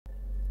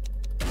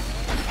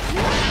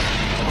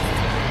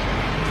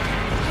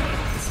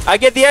I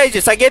get the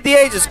Aegis. I get the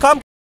Aegis.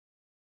 Come.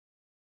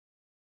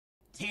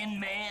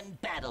 10-man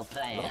battle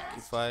plan. Look,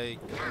 if I.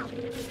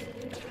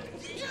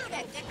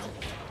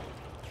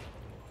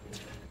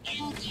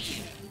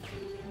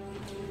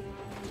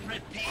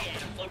 Prepare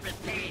for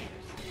repairs.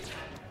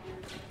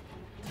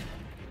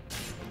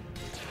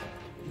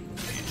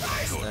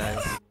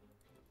 Nice.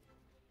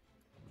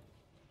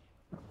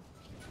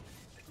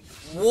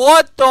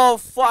 What the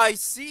fuck? I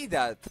see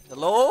that.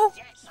 Hello?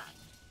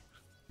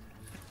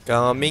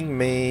 Coming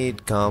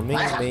mate, coming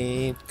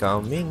mate,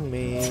 coming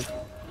mate.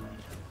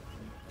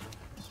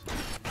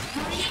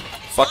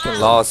 Fucking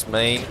lost,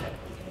 man.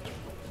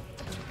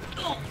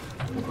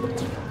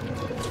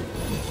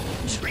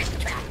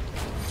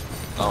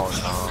 Oh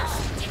no.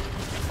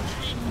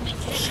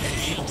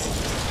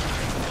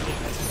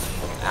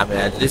 I mean,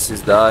 at least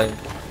he's dying.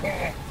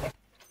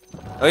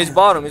 Oh, he's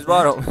bottom, he's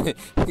bottom.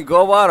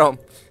 Go bottom.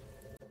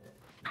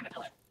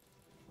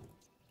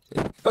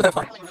 What the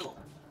fuck?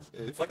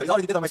 He's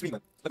already dead on my screen,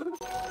 man.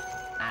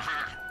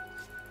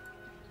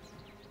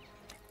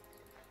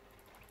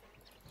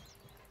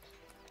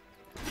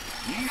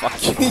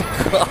 Fucking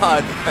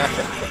god, man.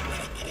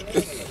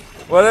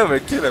 Whatever,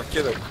 kill him,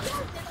 kill him.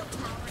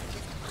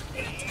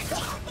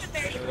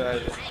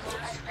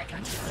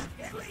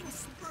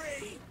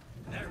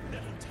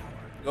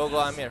 Go, go,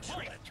 I'm here.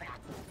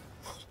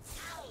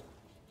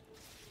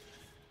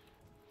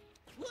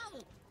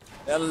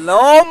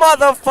 Hello,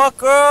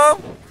 motherfucker!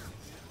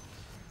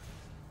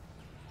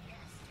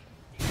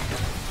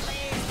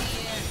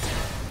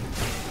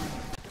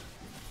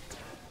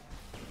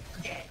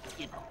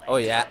 Oh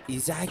yeah,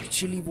 it's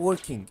actually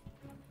working.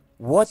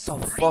 What the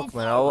fuck,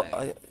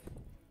 man?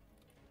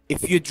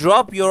 If you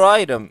drop your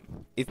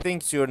item, it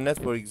thinks your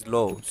network is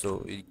low,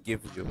 so it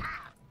gives you.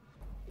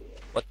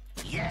 What?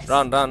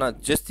 Run, run, run.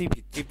 Just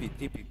TP, TP,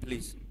 TP,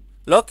 please.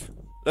 Look,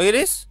 look at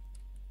this.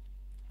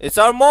 It's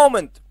our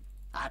moment.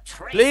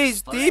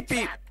 Please,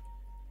 TP.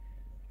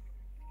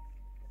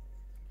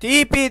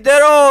 TP,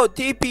 Dero,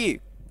 TP.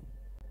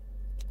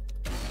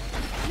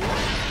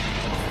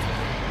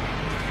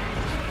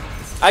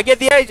 I get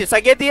the Aegis, I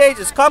get the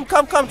Aegis. Come,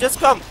 come, come, just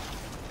come.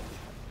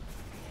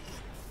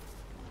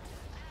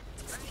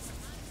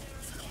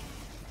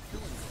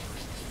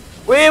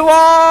 We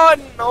won!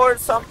 Or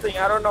something,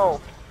 I don't know.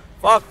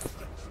 Fuck.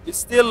 You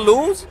still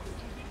lose?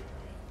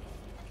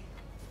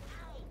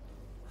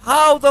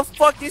 How the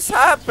fuck this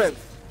happened?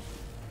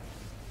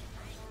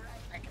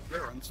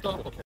 They're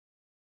unstoppable.